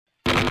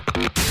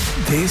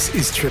This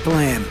is Triple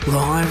M,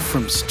 live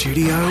from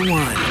Studio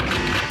One.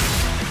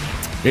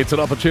 It's an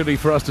opportunity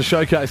for us to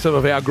showcase some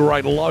of our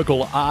great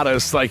local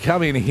artists. They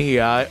come in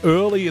here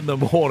early in the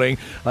morning,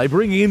 they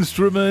bring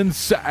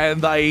instruments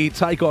and they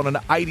take on an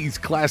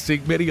 80s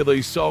classic. Many of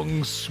these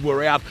songs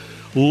were out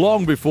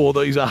long before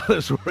these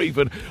artists were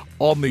even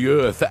on the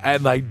earth,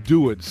 and they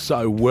do it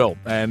so well.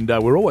 And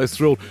we're always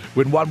thrilled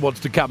when one wants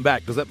to come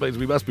back, because that means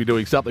we must be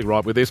doing something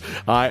right with this.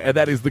 And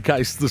that is the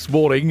case this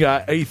morning.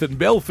 Ethan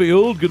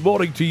Belfield, good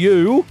morning to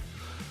you.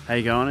 How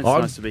you going? It's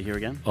nice to be here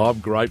again. I'm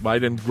great,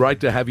 mate, and great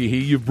to have you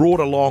here. You've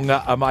brought along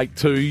a mate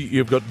too.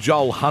 You've got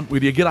Joel Hunt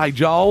with you. G'day,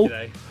 Joel.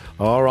 G'day.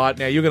 All right,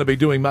 now you're going to be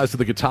doing most of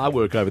the guitar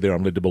work over there,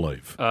 I'm led to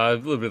believe. A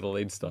little bit of the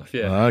lead stuff,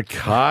 yeah.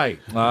 Okay.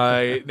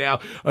 Now,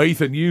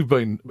 Ethan, you've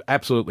been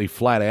absolutely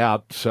flat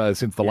out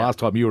since the last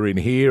time you were in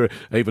here,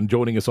 even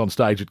joining us on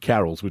stage at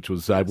Carol's, which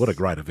was, what a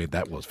great event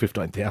that was.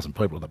 15,000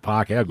 people in the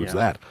park. How good's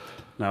that?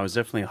 No, it was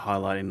definitely a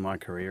highlight in my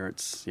career.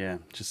 It's,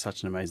 just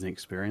such an amazing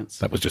experience.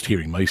 That was just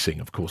hearing me sing,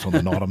 of course, on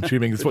the night. I'm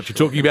assuming that's what you're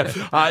talking about.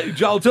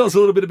 Joel, tell us a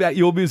little bit about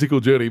your musical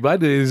journey,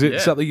 mate. Is it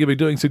something you've been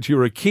doing since you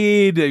were a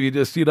kid? Have you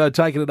just,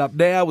 taken it up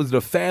now? Was it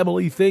a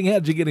family thing? How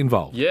did you get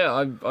involved?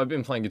 Yeah, I've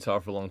been playing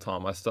guitar for a long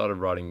time. I started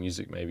writing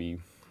music maybe...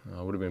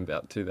 would have been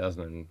about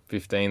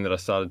 2015 that I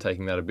started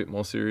taking that a bit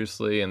more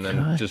seriously, and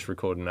then just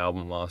recorded an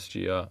album last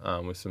year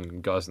with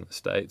some guys in the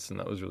States, and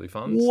that was really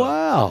fun.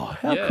 Wow,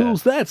 how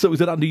cool's that? So was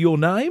it under your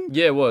name?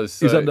 Yeah, it was.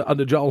 So, is it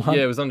under Joel Hunt?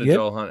 Yeah, it was under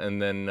Joel Hunt,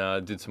 and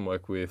then did some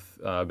work with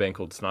a band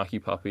called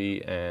Snarky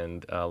Puppy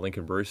and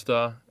Lincoln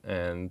Brewster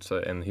and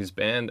his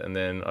band, and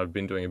then I've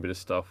been doing a bit of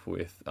stuff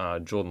with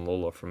Jordan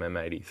Lawler from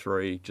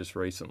M83 just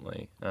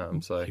recently.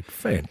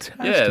 Fantastic.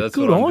 Yeah, that's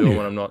Good what I'm on doing you.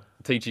 when I'm not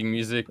teaching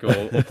music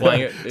or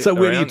playing it. So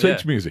where do you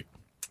teach music?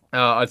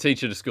 I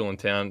teach at a school in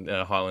town,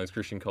 Highlands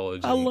Christian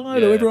College. Hello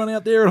to everyone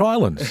out there at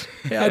Highlands.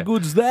 How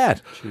good's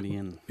that? Tuning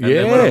in. And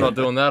then when I'm not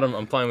doing that,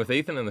 I'm playing with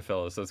Ethan and the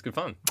fellas, so it's good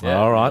fun. Yeah,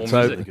 all right,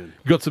 so music.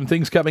 got some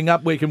things coming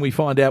up. Where can we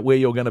find out where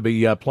you're going to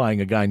be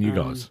playing again, you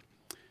guys?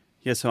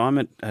 Yeah, so I'm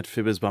at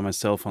Fibbers by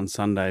myself on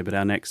Sunday, but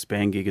our next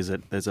band gig is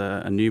there's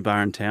a new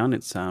bar in town.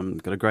 It's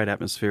got a great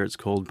atmosphere. It's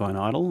called Bone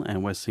Idol,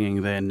 and we're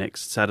singing there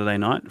next Saturday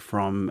night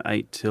from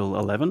 8 till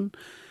 11.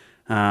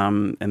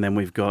 And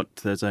then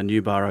there's a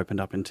new bar opened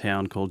up in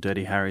town called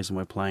Dirty Harry's, and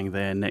we're playing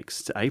there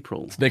next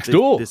April. It's next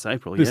door. This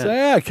April,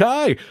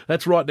 Okay.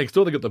 That's right next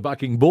door. They've got the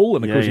Bucking Bull,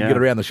 and of course you can get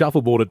around the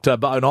shuffleboard at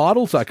Bone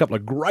Idol, so a couple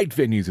of great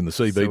venues in the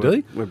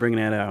CBD. So we're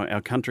bringing out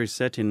our country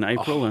set in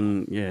April,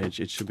 and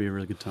it should be a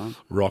really good time.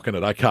 Rocking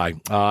it. Okay.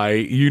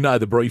 You know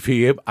the brief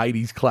here,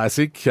 80s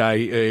classic.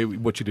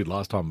 What you did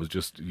last time was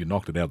just, you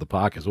knocked it out of the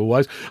park as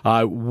always.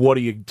 What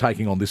are you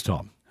taking on this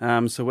time?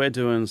 So we're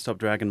doing Stop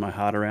Dragging My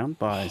Heart Around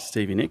by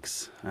Stevie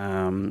Nicks.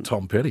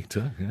 Tom Petty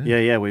too.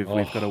 Yeah. We've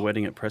got a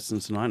wedding at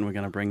Preston tonight, and we're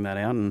going to bring that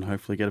out and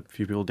hopefully get a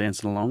few people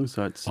dancing along.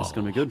 So it's going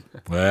to be good.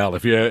 Well,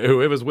 if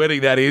whoever's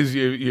wedding that is,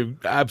 you're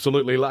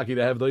absolutely lucky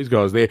to have these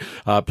guys there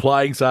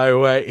playing.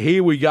 So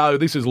here we go.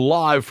 This is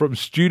live from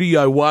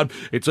Studio One.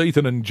 It's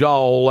Ethan and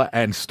Joel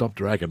and Stop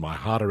Dragging My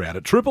Heart Around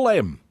at Triple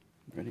M.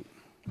 Ready?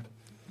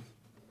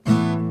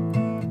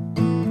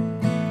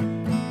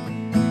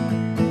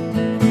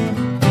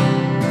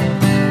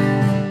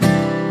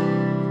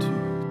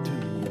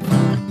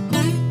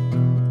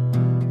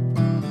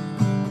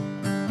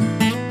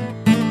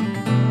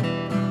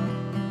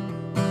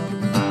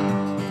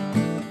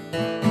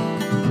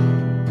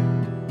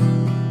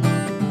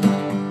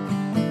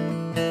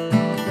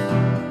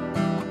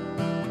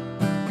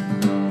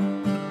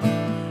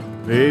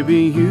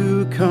 Baby,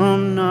 you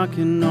come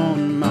knocking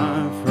on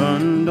my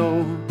front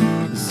door,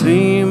 the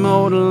same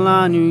old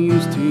line you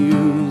used to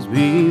use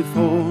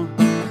before.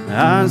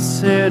 I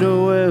said,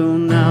 well,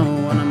 now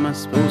what am I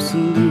supposed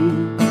to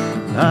do?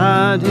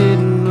 I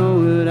didn't know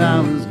what I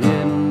was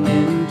getting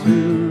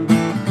into.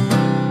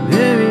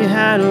 Baby,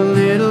 had a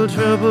little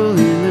trouble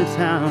in the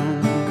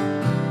town.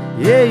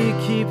 Yeah,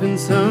 you're keeping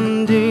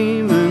some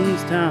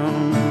demons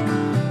down.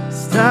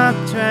 Stop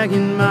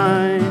dragging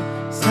my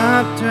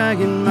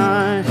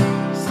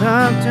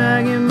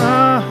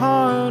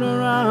heart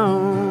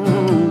around.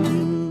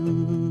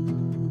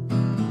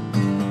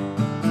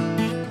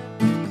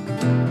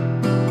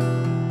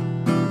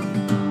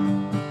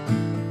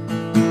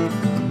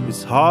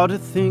 It's hard to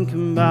think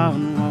about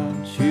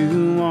what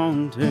you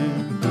wanted.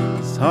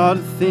 It's hard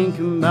to think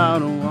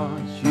about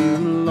what you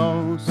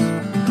lost.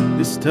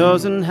 This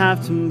doesn't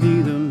have to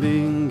be the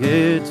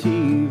biggest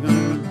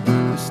even.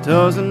 This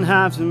doesn't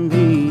have to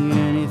be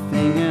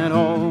anything at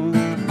all.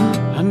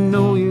 I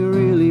know you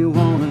really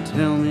want to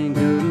tell me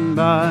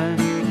goodbye.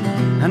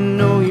 I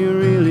know you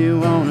really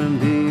want to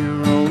be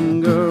your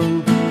own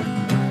girl.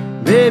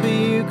 Baby,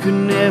 you could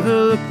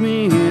never look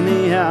me in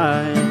the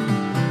eye.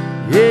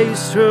 Yeah, you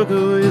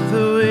struggle with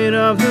the weight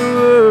of the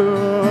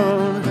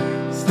world.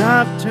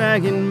 Stop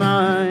dragging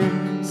my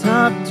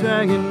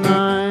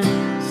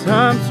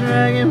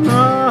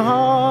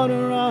heart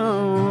around.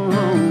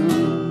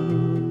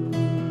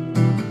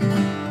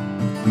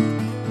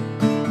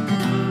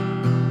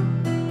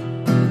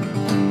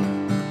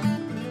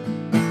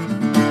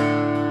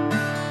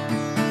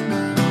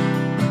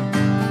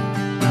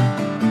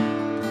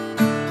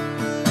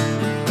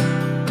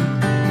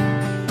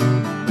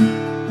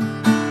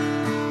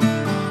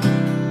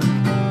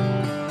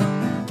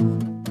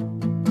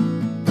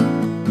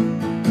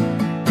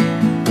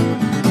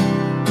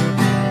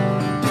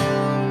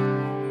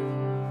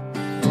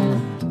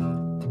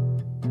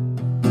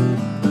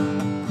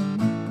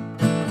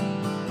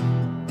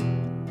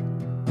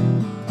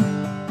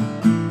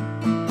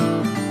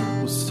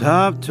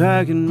 Stop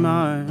dragging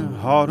my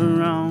heart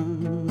around.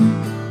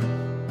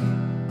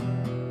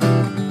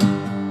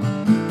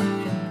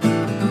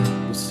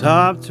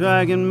 Stop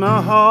dragging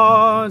my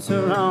heart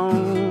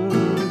around.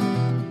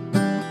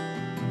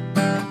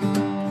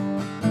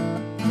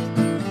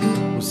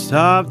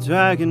 Stop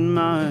dragging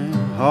my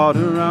heart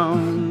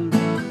around.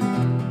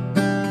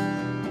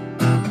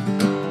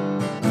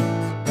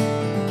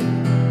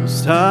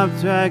 Stop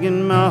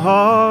dragging my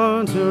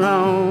heart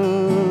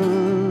around.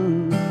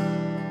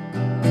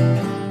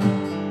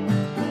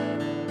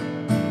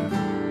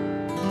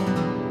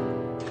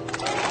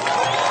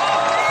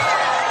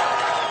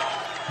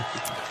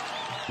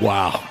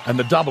 Wow, and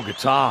the double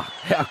guitar,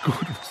 how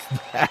good was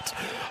that?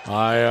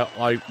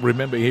 I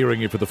remember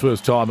hearing you for the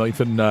first time,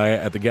 Ethan,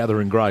 at the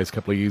Gathering Grace a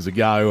couple of years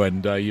ago,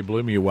 and you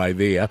blew me away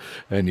there,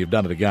 and you've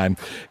done it again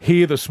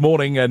here this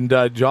morning. And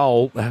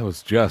Joel, that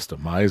was just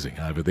amazing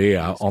over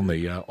there on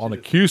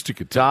acoustic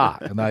guitar,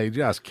 and they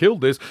just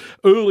killed this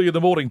early in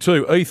the morning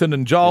too. Ethan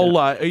and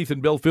Joel,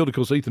 Ethan Belfield, of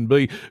course, Ethan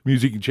B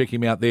Music, you can check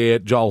him out there.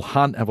 Joel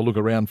Hunt, have a look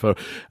around for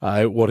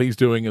what he's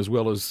doing, as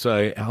well as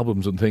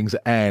albums and things,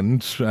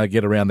 and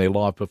get around their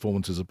live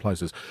performances at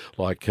places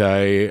like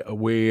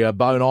where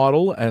Bone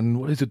Idol and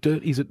what is it?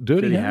 Dirty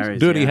Harry's?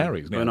 Dirty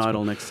Harry's. Bone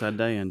Idol next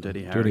Saturday and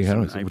Dirty Harry's. Dirty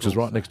Harry's, which is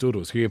right next door to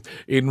us here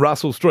in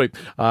Russell Street.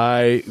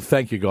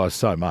 Thank you guys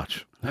so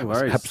much. No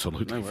worries.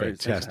 Absolutely no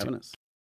worries. fantastic. Thanks for having us.